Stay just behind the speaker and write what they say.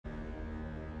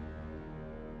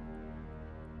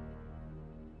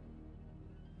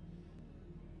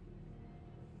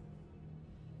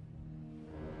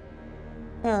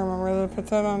I remember they put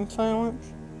that on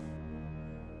silence.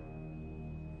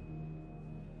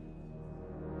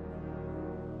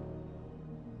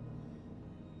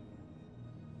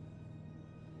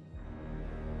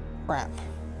 Crap.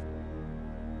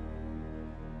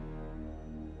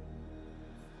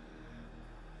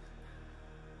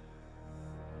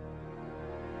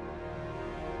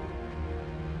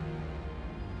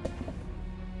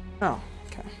 Oh,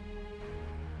 okay.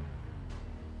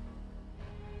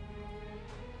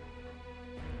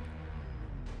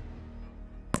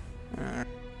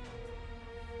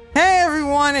 Hey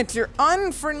everyone, it's your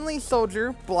unfriendly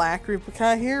soldier, Black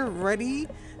Replica here, ready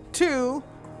to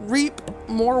reap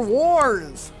more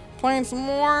wars. Playing some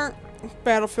more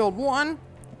Battlefield 1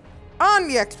 on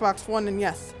the Xbox One, and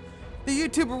yes, the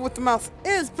YouTuber with the mouth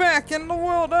is back in the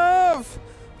world of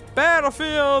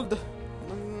Battlefield.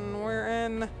 We're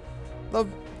in the,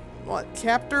 what,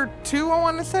 chapter 2, I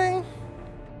want to say?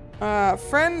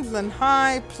 Friends in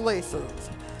High Places.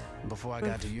 Before I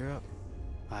got to Europe,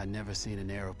 I'd never seen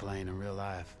an aeroplane in real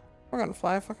life. We're gonna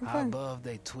fly a fucking High plane. above,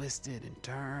 they twisted and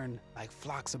turned like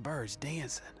flocks of birds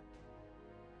dancing.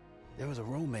 There was a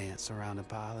romance surrounding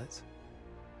pilots,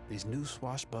 these new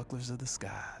swashbucklers of the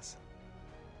skies.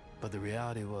 But the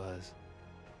reality was,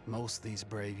 most of these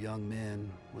brave young men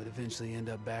would eventually end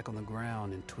up back on the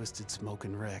ground in twisted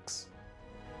smoking wrecks.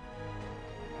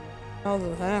 How does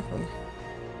it happen?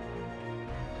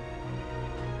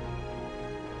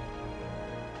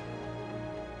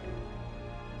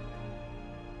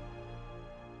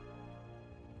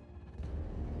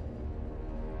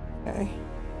 Okay.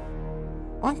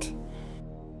 What?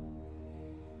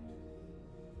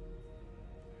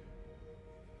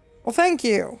 Well, thank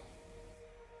you,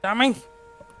 dummy.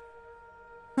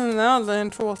 Now the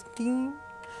interesting.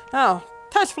 Oh,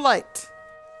 test flight.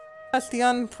 That's the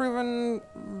unproven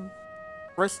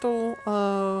Bristol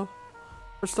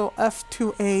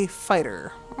F2A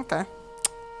fighter. Okay.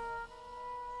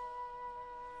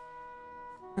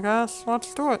 I guess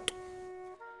let's do it.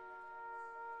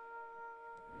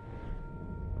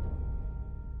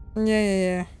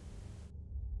 Yeah.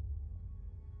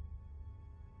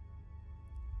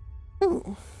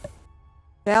 Ooh.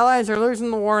 The Allies are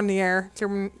losing the war in the air.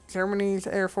 Germany's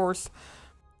Air Force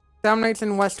dominates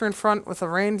in Western Front with a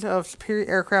range of superior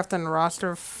aircraft and a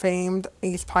roster of famed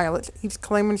ace pilots, each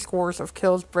claiming scores of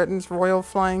kills. Britain's Royal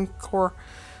Flying Corps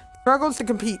struggles to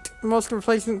compete. Most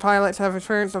replacement pilots have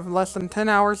experience of less than 10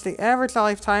 hours. The average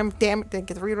lifetime, damn it, didn't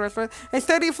get to read the rest of it. A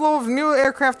steady flow of new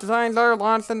aircraft designs are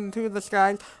launched into the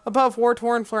skies above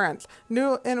war-torn France.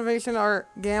 New innovations are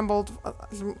gambled.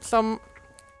 Some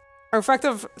are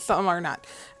effective, some are not.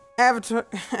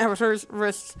 Avatars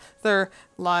risk their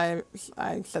lives,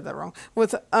 I said that wrong,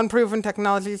 with unproven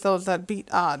technologies, those that beat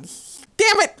odds.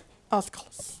 Damn it! I was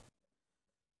close.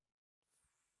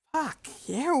 Fuck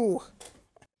you.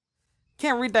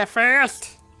 Can't read that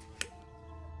fast.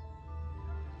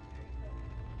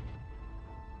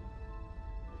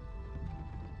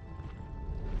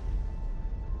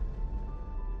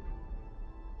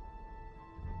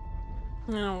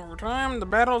 Over time, the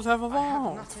battles have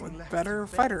evolved with better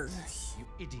fighters. You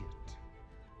idiot.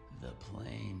 The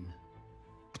plane.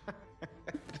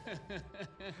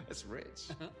 That's rich.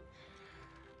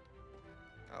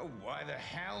 Oh, why the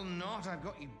hell not? I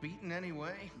got you beaten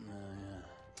anyway. Yeah.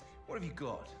 What have you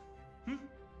got?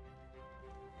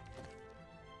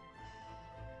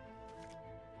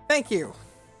 Thank you.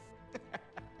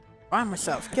 Find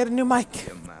myself. Get a new mic.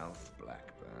 Your mouth,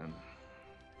 Blackburn.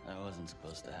 That wasn't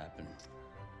supposed to happen.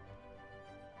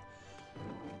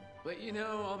 But you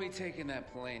know, I'll be taking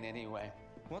that plane anyway.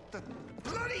 What the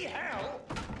bloody hell?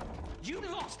 You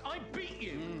lost. I beat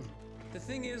you. The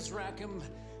thing is, Rackham,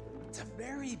 it's a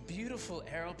very beautiful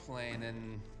aeroplane,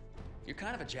 and you're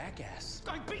kind of a jackass.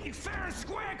 I beat you fair and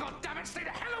square. Goddammit! Stay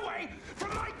the hell away from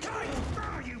my kite!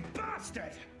 Oh, you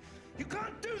bastard! You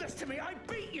can't do this to me. I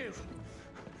beat you.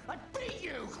 I beat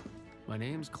you. My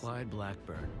name's Clyde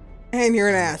Blackburn. And you're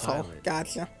an I'm a asshole. pilot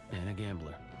Gotcha. and a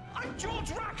gambler. I'm George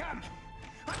Rackham.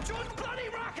 I'm George bloody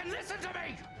Rackham. Listen to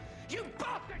me. You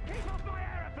bastard! Keep off my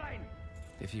aeroplane.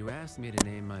 If you asked me to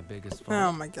name my biggest fault,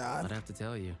 Oh my god. I'd have to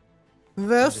tell you. I'm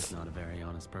just This? not a very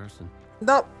honest person.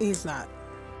 Nope, he's not.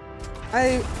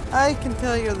 I can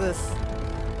tell you this.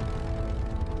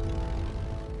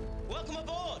 Welcome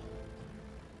aboard.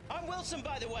 I'm Wilson,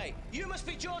 by the way. You must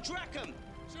be George Rackham.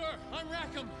 Sure, I'm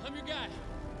Rackham. I'm your guy.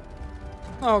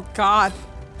 Oh god.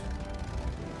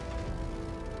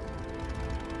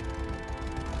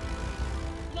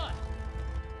 Blood.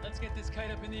 Let's get this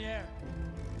kite up in the air.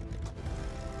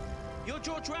 You're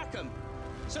George Rackham,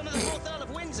 son of the 4th Earl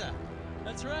of Windsor.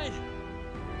 That's right.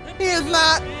 He is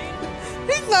not.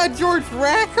 He's not George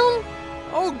Rackham.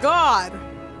 Oh God,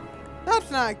 that's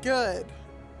not good.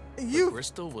 You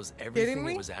Bristol was kidding everything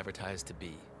me? it was advertised to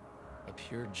be. A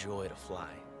pure joy to fly.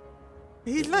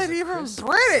 He's It not was a even crisp,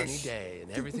 British. sunny day,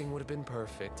 and everything would have been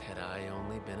perfect had I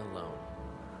only been alone.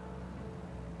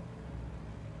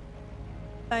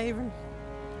 Not even.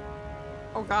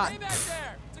 Oh God. Hey back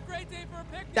there! It's a great day for a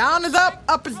picnic. Down is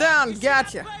up is down. You see that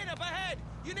Gotcha. plane up ahead?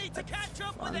 You need to catch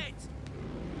up with it.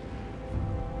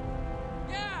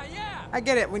 Yeah, yeah. I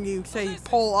get it when you say Listen,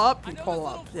 pull up, I you know pull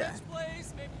this up. little Yeah. French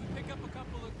place. Maybe we pick up a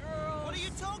couple of girls. What are you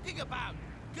talking about?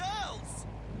 Girls!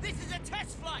 This is a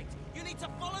test flight. You need to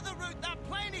follow the route that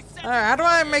plane is set. All right. How do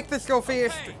I make this go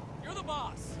faster? Okay, you're the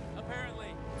boss, apparently.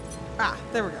 Ah,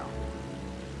 there we go.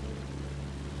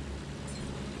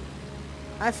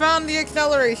 I found the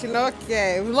acceleration.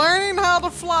 Okay, learning how to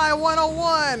fly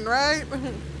 101, right?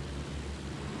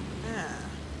 Yeah.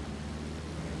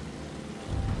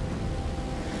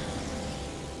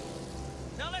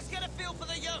 Now let's get a feel for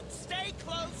the yoke. Stay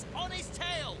close on his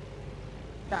tail.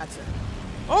 Gotcha.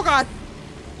 Oh God.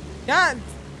 God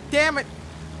damn it.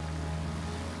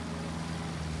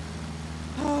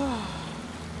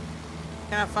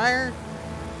 Can I fire?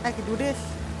 I can do this.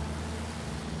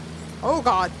 Oh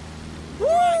God.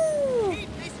 Woo! Keep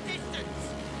this distance.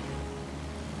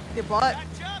 Your butt.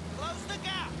 Catch up. Close the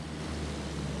gap.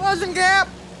 Closing gap.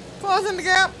 Closing the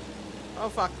gap. Oh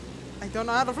fuck. I don't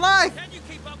know how to fly. Can you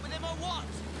keep up with him or what?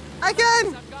 I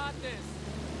can. I've got this.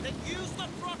 Then use the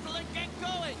throttle and get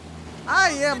going. I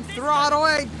am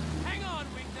throttling. Hang on,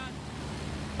 wingnut.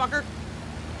 Fucker.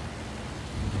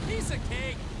 Piece of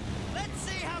cake. Let's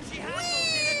see how she handles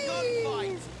in a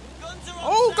gunfight. Guns are on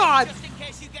Oh, safe God. just in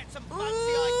case you get some fancy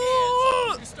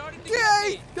ideas. You're starting to get Yay!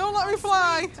 me. Don't let me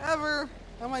fly ever.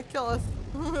 That might kill us.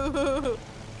 All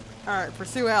right,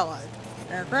 pursue allied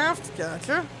aircraft.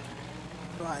 Gotcha.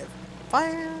 Drive.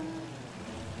 Fire.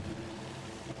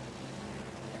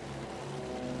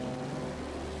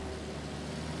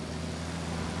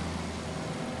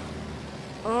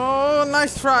 Oh,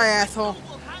 nice try, asshole.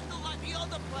 Will handle like the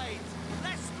other planes.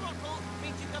 Less throttle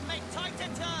means you can make tighter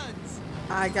turns.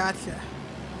 I gotcha.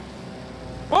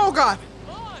 Oh God!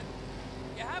 Fun.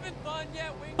 You having fun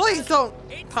yet, wingnut? Please don't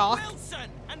It's talk. Wilson,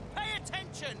 and pay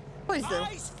attention. Please do.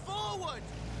 Eyes forward.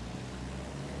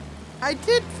 I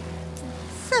did.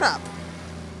 Shut up.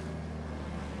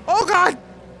 Oh God!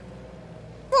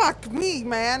 Fuck me,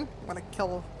 man. I'm gonna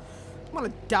kill. I'm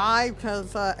gonna die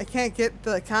because I can't get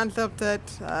the concept that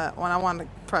when I want to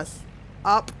press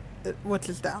up, which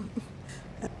is down.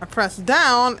 I press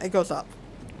down, it goes up.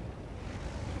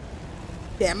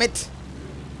 Damn it!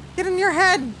 Get in your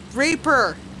head,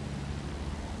 Reaper!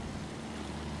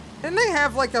 Didn't they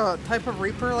have like a type of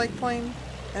Reaper like plane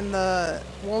in the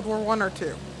World War I or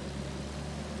II?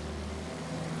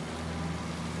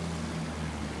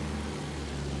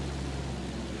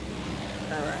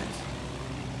 Alright.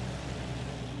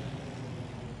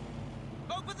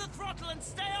 Open the throttle and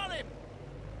stay on him.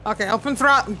 Okay, open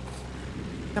throttle.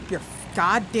 Up your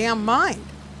goddamn mind.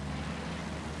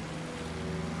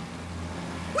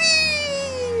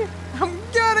 Whee! I'm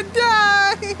gonna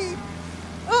die!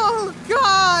 Oh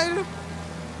God!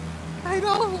 I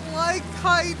don't like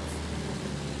heights.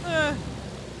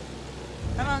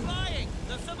 I don't. Flying,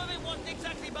 though some of it wasn't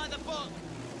exactly by the book.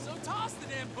 So toss the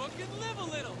damn book and live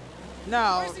a little.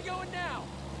 No. Where's he going now?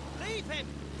 Leave him.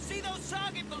 See those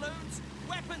target balloons?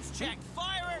 Weapons check.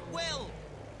 Fire at will.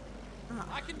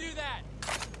 I can do that.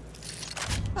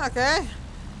 Okay.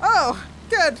 Oh,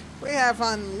 good. We have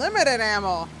unlimited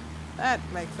ammo. That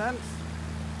makes sense.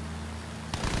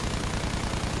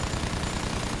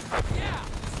 Yeah,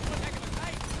 this is one heck of a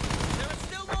night. There are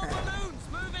still more balloons.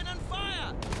 Move in and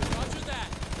fire. Roger that.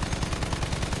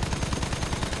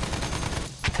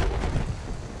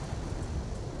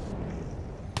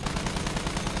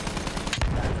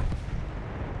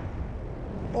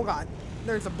 Oh God.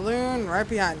 There's a balloon right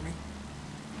behind me.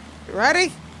 You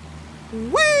ready?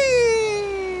 Whee!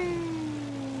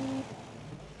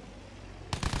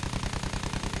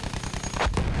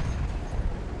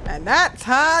 And that's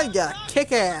how you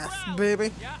kick ass,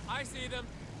 baby. Yeah, I see them.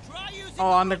 Try using Oh,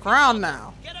 on the ground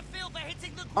now. Get a feel for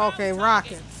hitting the ground Okay, target.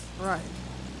 rockets. Right.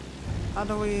 How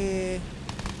do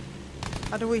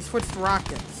we switch to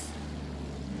rockets?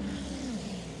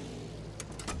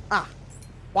 Ah.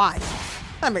 Why?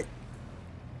 Let me.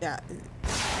 Yeah.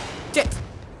 Shit.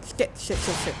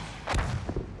 Shit.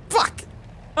 Fuck!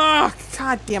 Oh,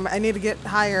 God damn it. I need to get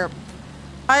higher.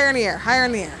 Higher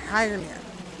in the air.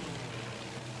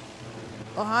 A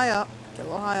little high up. Get a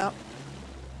little high up.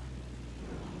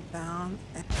 Down.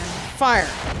 And fire.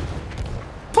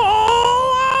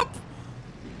 Pull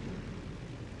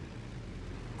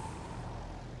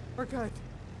good.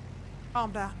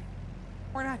 Calm down.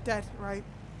 We're not dead, right?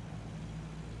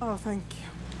 Oh, thank you.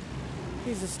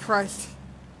 Jesus Christ.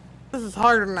 This is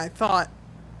harder than I thought.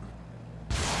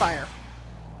 Fire.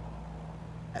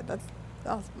 Yeah, that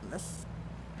was a miss.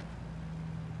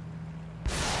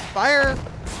 Fire!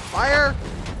 Fire!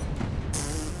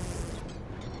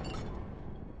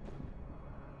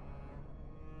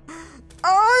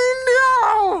 Oh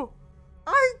no!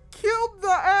 I killed the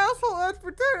asshole that's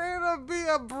pretending to be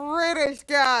a British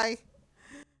guy.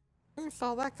 Who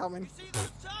saw that coming? You see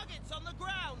those targets on the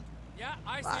ground? Yeah,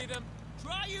 I see them.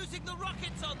 Try using the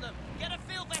rockets on them. Get a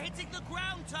feel for hitting the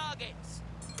ground targets.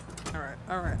 Alright,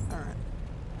 alright, alright.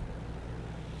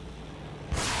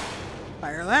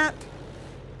 Fire that.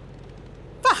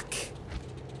 Fuck!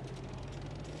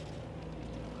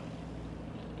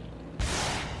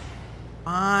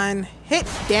 On hit,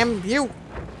 damn you!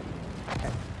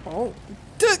 Okay. Oh,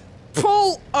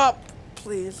 pull up,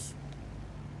 please.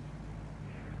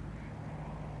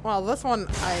 Well, this one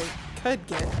I could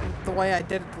get the way I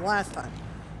did it the last time.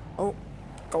 Oh,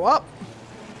 go up.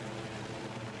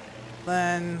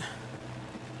 Then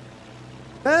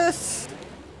this.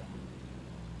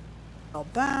 Fell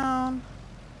down.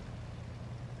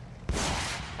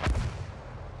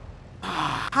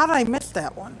 How did I miss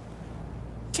that one?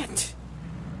 Shit.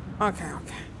 Okay,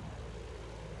 okay.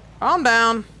 Calm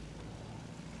down.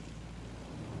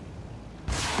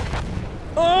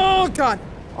 Oh, God.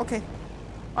 Okay.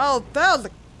 Well, that was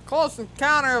a close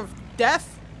encounter of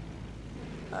death.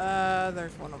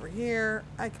 There's one over here.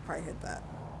 I could probably hit that.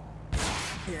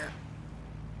 Here.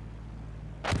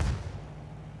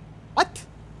 What?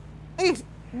 Hey,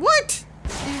 what?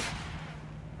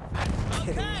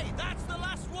 Okay, that's the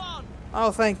last one.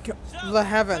 Oh, thank So, the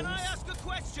heavens. Can I ask a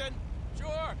question?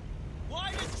 Sure.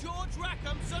 Why does George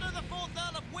Rackham, son of the 4th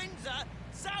Earl of Windsor,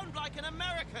 sound like an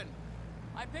American?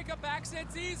 I pick up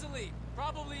accents easily.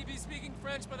 Probably be speaking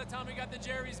French by the time we got the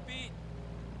Jerry's beat.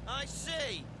 I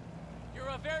see. You're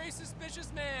a very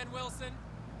suspicious man, Wilson.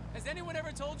 Has anyone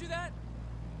ever told you that?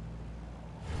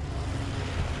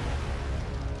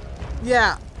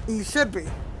 Yeah, you should be.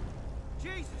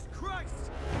 Jesus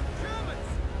Christ! Germans!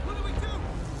 What do we do?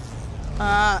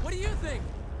 What do you think?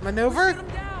 Maneuver? Shoot him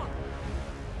down.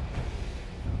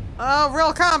 Oh,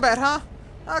 real combat, huh?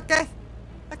 Okay.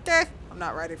 Okay. I'm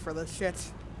not ready for this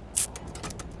shit.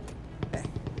 Okay.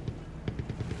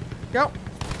 Go.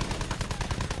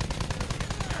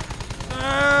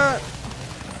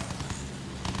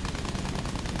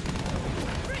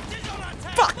 Bridges on our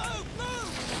tail! Fuck!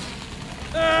 Move!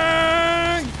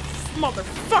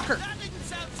 Motherfucker! That didn't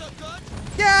sound so good!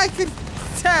 Yeah, I can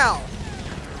tell.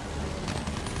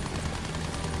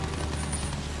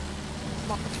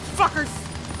 Motherfuckers!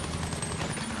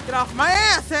 Get off my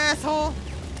ass, asshole!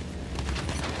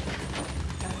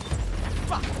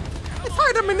 Fuck! It's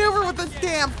hard to maneuver with this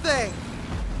damn thing.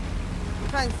 I'm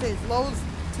trying to stay as low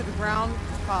to the ground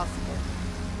as possible.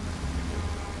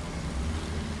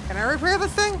 Can I repair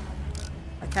this thing?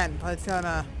 I can, but it's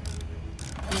gonna.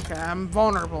 Okay, I'm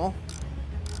vulnerable.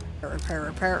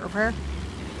 Repair.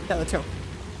 The other two.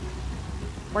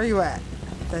 Where are you at?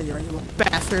 There you are, you little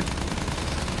bastard.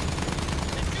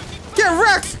 Get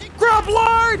wrecked, grub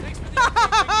lord!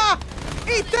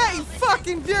 Eat that, you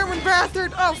fucking German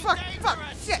bastard! Oh, fuck,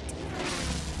 shit!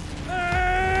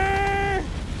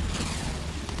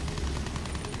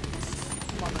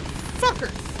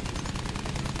 Motherfuckers!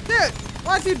 Dude,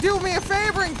 why don't you do me a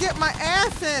favor and get my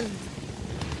ass in?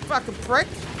 Fucking prick.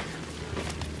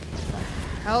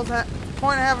 Hell's that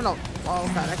point of having a... Oh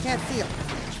god, I can't see him.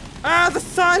 Ah, the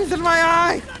sun's in my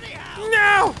eye!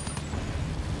 No!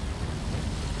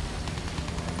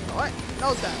 What?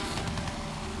 No sense.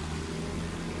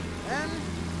 Then,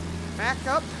 back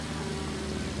up.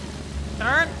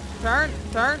 Turn.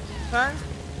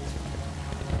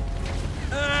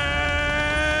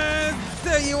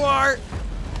 There you are.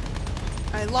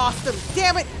 I lost him.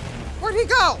 Damn it! Where'd he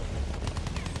go?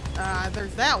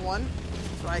 There's that one.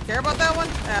 Do I care about that one?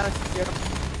 Let's just get him.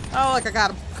 Oh, look, I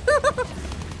got him.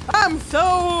 I'm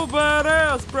so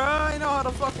badass, bro. I know how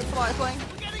to fucking fly plane.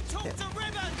 We're getting torn to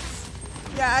ribbons!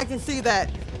 Yeah, I can see that.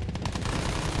 Stop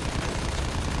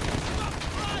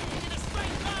flying in a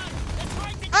straight line! They're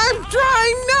trying to get I'm behind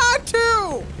trying not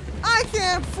to! I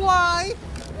can't fly!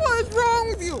 What is wrong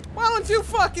with you? Why don't you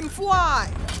fucking fly?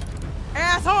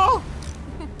 Asshole!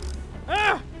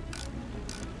 Ah!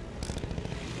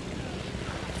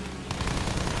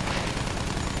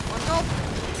 Wanna go,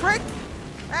 prick?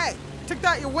 Hey, took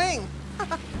out your wing.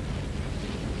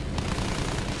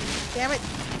 Damn it.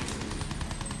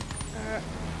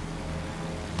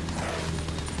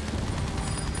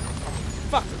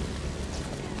 Fuck.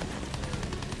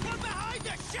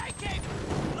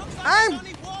 I'm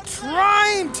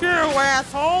trying to,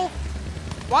 asshole!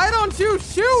 Why don't you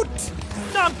shoot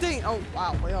something? Oh,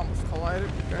 wow, we almost collided.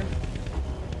 Okay.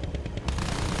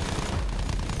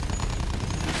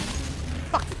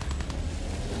 Fuck.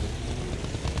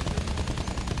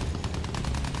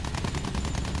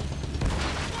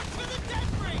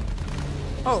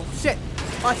 Oh, shit.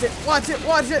 Watch it, watch it,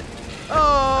 watch it.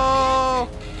 Oh.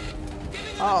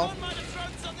 Oh.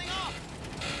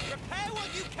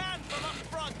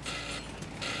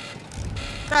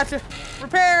 Gotcha.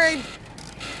 Repairing.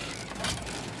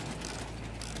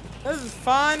 This is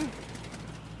fun.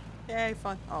 Yay,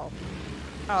 fun. Oh.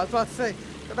 I was about to say,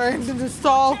 did our engine just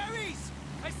stall? Cherries!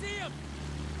 I see him!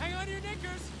 Hang on to your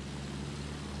knickers!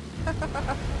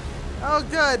 Oh,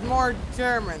 good. More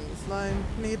Germans. I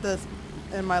need this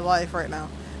in my life right now.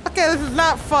 Okay, this is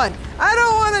not fun. I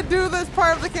don't want to do this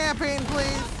part of the campaign,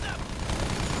 please.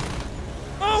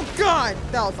 Oh, God.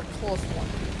 That was a close one.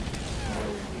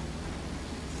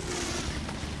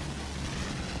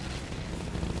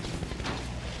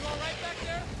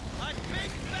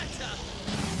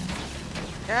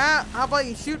 Yeah, how about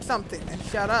you shoot something and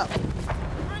shut up?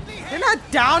 You're not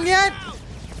down yet?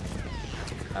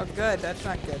 Oh, good. That's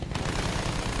not good.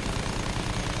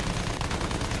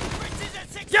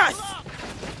 Yes!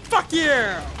 Fuck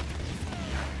you!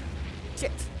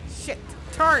 Shit. Shit.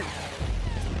 Turn.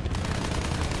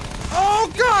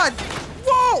 Oh, God!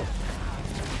 Whoa!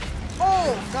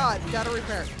 Oh, God. Gotta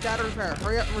repair. Gotta repair.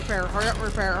 Hurry up and repair. Hurry up and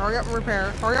repair. Hurry up and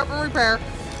repair. Hurry up and repair.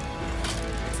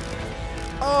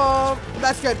 Oh,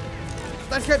 that's good.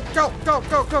 That's good. Go, go,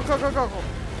 go, go, go, go, go, go.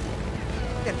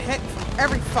 Getting hit from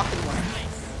every fucking way.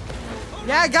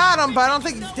 Yeah, I got him, but I don't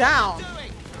think he's down.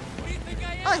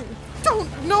 I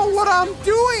don't know what I'm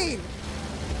doing.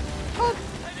 Oh.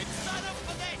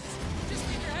 Just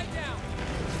keep your head down.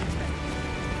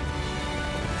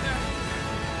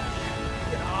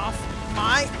 Get off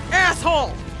my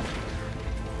asshole.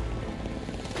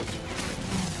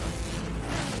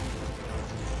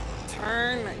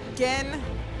 Turn again.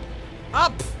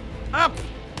 Up! Up!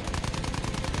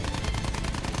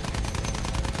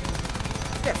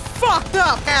 Get fucked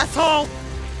up, asshole!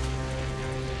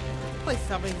 Please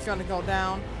something's gonna go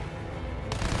down.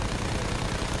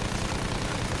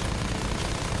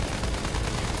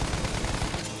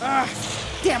 Ugh!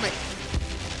 Damn it!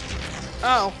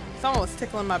 Oh, someone was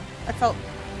tickling my... I felt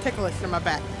ticklish in my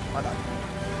back. Hold on.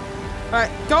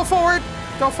 Alright, go forward!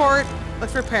 Go forward!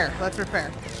 Let's repair. Let's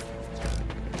repair.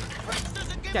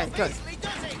 Okay, good.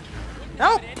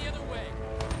 Nope.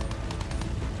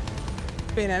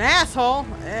 Being an asshole,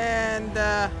 and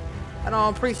I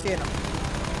don't appreciate him.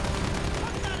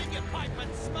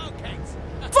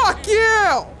 Fuck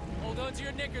you! Hold on to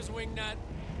your knickers, wingnut.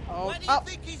 Oh, Where do you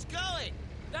think he's going?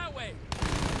 That way.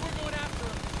 We're going after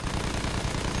him.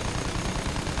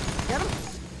 Get him.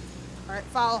 All right,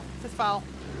 foul. Just foul.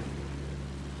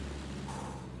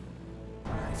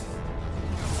 All right.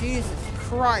 Jesus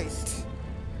Christ.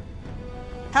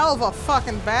 Hell of a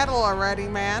fucking battle already,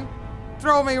 man.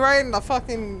 Throw me right in the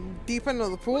fucking deep end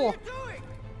of the pool. What are you doing?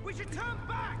 We should turn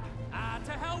back.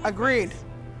 To hell with Agreed.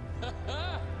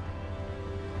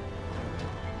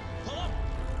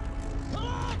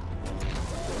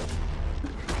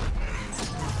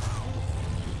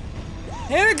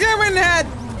 Hit a German in the head!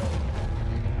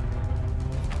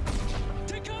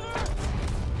 Take cover!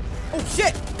 Oh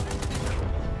shit!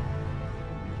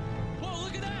 Whoa,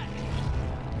 look at that!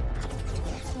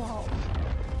 Whoa.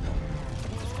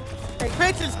 Take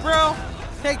pictures, bro!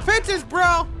 Take pictures,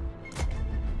 bro!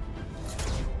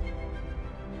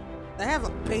 They have a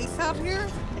base out here?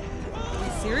 Are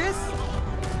you serious?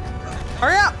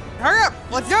 Hurry up! Hurry up!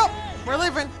 Let's go! We're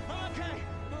leaving.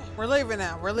 We're leaving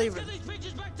now. We're leaving.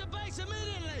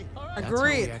 That's how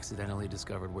Agreed. we accidentally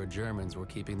discovered where Germans were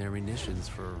keeping their munitions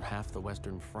for half the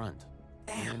Western Front.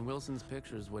 And Wilson's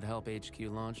pictures would help HQ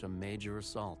launch a major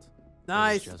assault.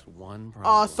 Nice. There's just one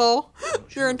problem. Also,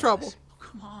 you're in trouble.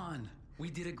 Come on. We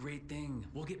did a great thing.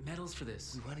 We'll get medals for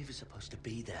this. We weren't even supposed to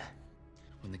be there.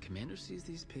 When the commander sees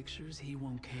these pictures, he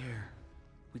won't care.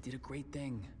 We did a great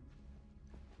thing.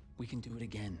 We can do it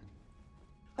again.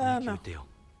 I'll make no. you a deal.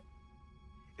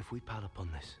 If we pile up on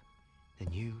this,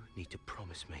 then you need to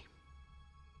promise me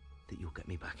that you'll get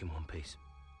me back in one piece.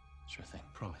 Sure thing.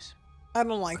 Promise. I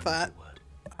don't like I need that. your word.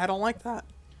 I don't like that.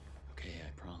 Okay,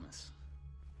 I promise.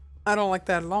 I don't like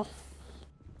that at all.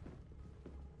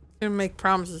 Gonna make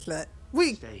promises that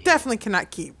we Stay here. definitely cannot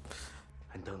keep.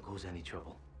 And don't cause any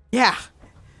trouble. Yeah.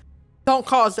 Don't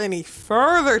cause any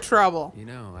further trouble. You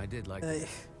know, I did like him,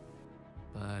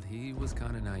 but he was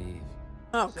kind of naive.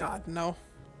 Oh God, no.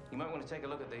 You might want to take a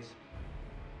look at these.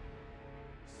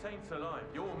 saints alive,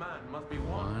 your man must be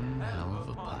One hell of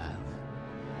a pilot.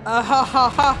 Ha ha ha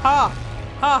ha!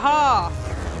 Ha ha!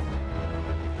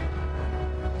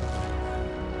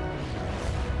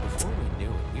 Before we knew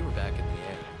it, we were back in the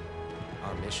air.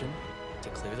 Our mission? To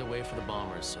clear the way for the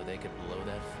bombers so they could blow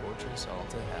that fortress all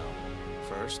to hell.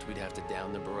 First, we'd have to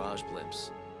down the barrage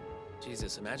blimps.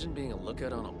 Jesus, imagine being a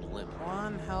lookout on a blimp.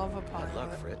 One hell of a pilot. Good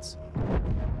luck, Fritz.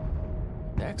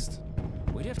 Next,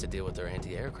 we'd have to deal with their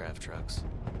anti-aircraft trucks.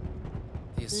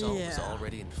 The assault was Yeah.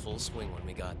 already in full swing when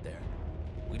we got there.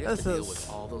 We'd have to deal with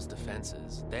all those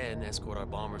defenses, then escort our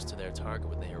bombers to their target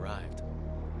when they arrived.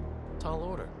 Tall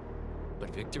order.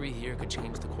 But victory here could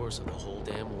change the course of the whole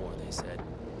damn war, they said.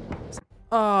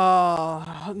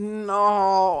 Oh,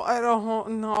 no. I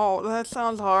don't know. That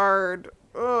sounds hard.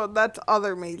 Oh, that's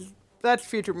other me's. That's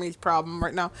future me's problem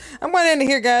right now. I'm going into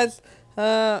here, guys.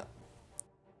 I'm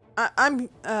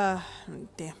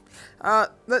damn.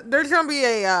 There's gonna be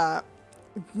a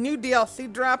new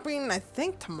DLC dropping, I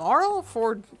think tomorrow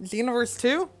for Xenoverse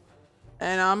 2,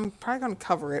 and I'm probably gonna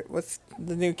cover it with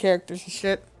the new characters and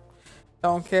shit.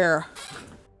 Don't care.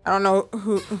 I don't know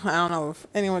if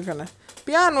anyone's gonna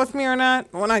be on with me or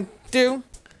not when I do,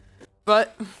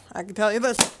 but I can tell you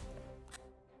this,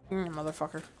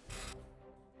 motherfucker.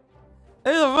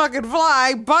 There's a fucking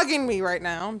fly bugging me right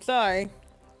now. I'm sorry,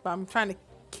 but I'm trying to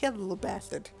kill the little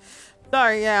bastard.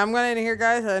 Sorry, yeah, I'm going in here,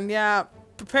 guys, and yeah,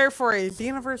 prepare for a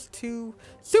Xenoverse 2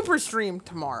 super stream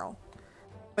tomorrow.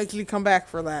 Make sure you come back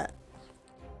for that.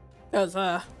 Because,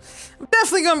 I'm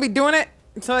definitely going to be doing it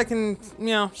so I can, you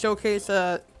know, showcase,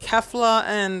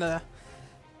 Kefla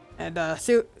and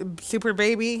Super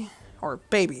Baby, or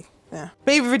Baby, yeah,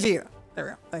 Baby Vegeta. There we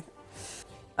go. Thank you.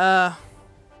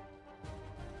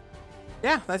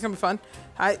 Yeah, that's gonna be fun.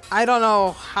 I don't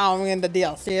know how I'm in the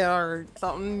DLC or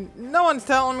something. No one's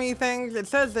telling me things. It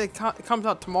says it comes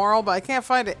out tomorrow, but I can't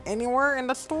find it anywhere in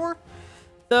the store.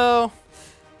 So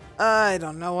I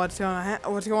don't know what's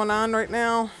going on right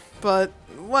now. But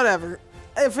whatever.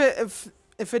 If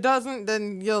it doesn't,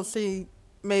 then you'll see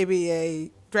maybe a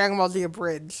Dragon Ball Z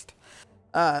abridged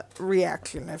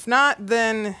reaction. If not,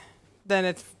 then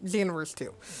it's Xenoverse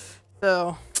 2.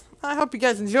 So I hope you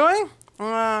guys enjoy.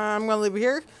 I'm gonna leave it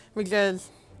here. You guys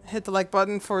hit the like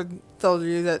button for those of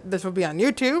you that this will be on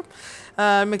YouTube.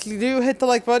 Make sure you do hit the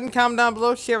like button, comment down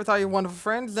below, share with all your wonderful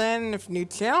friends. Then, if you're new to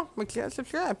the channel, make sure you guys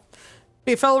subscribe.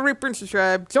 Be a fellow Reaper and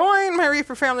subscribe. Join my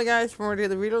Reaper family, guys, for more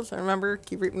daily videos. And remember,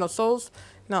 keep reaping those souls.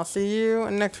 And I'll see you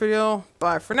in the next video.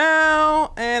 Bye for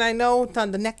now. And I know it's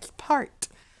on the next part,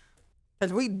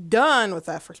 because we done with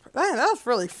that first part. Man, that was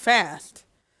really fast.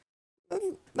 That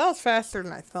was faster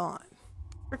than I thought.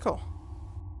 Pretty cool.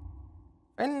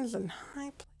 Friends and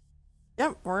high place.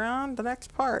 Yep, we're on the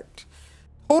next part.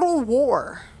 Total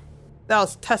War. That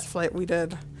was test flight we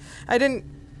did. I didn't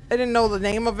know the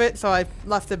name of it, so I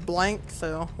left it blank.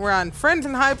 So we're on Friends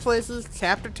in High Places,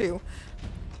 Chapter 2,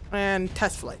 and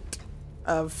test flight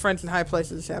of Friends in High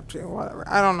Places, Chapter 2. Whatever.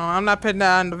 I don't know. I'm not putting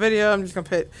that on the video. I'm just gonna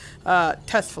put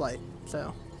test flight.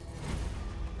 So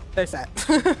there's that.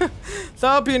 So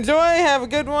I hope you enjoy. Have a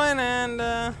good one,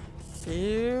 and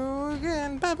see you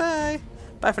again. Bye bye.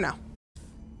 Bye for now.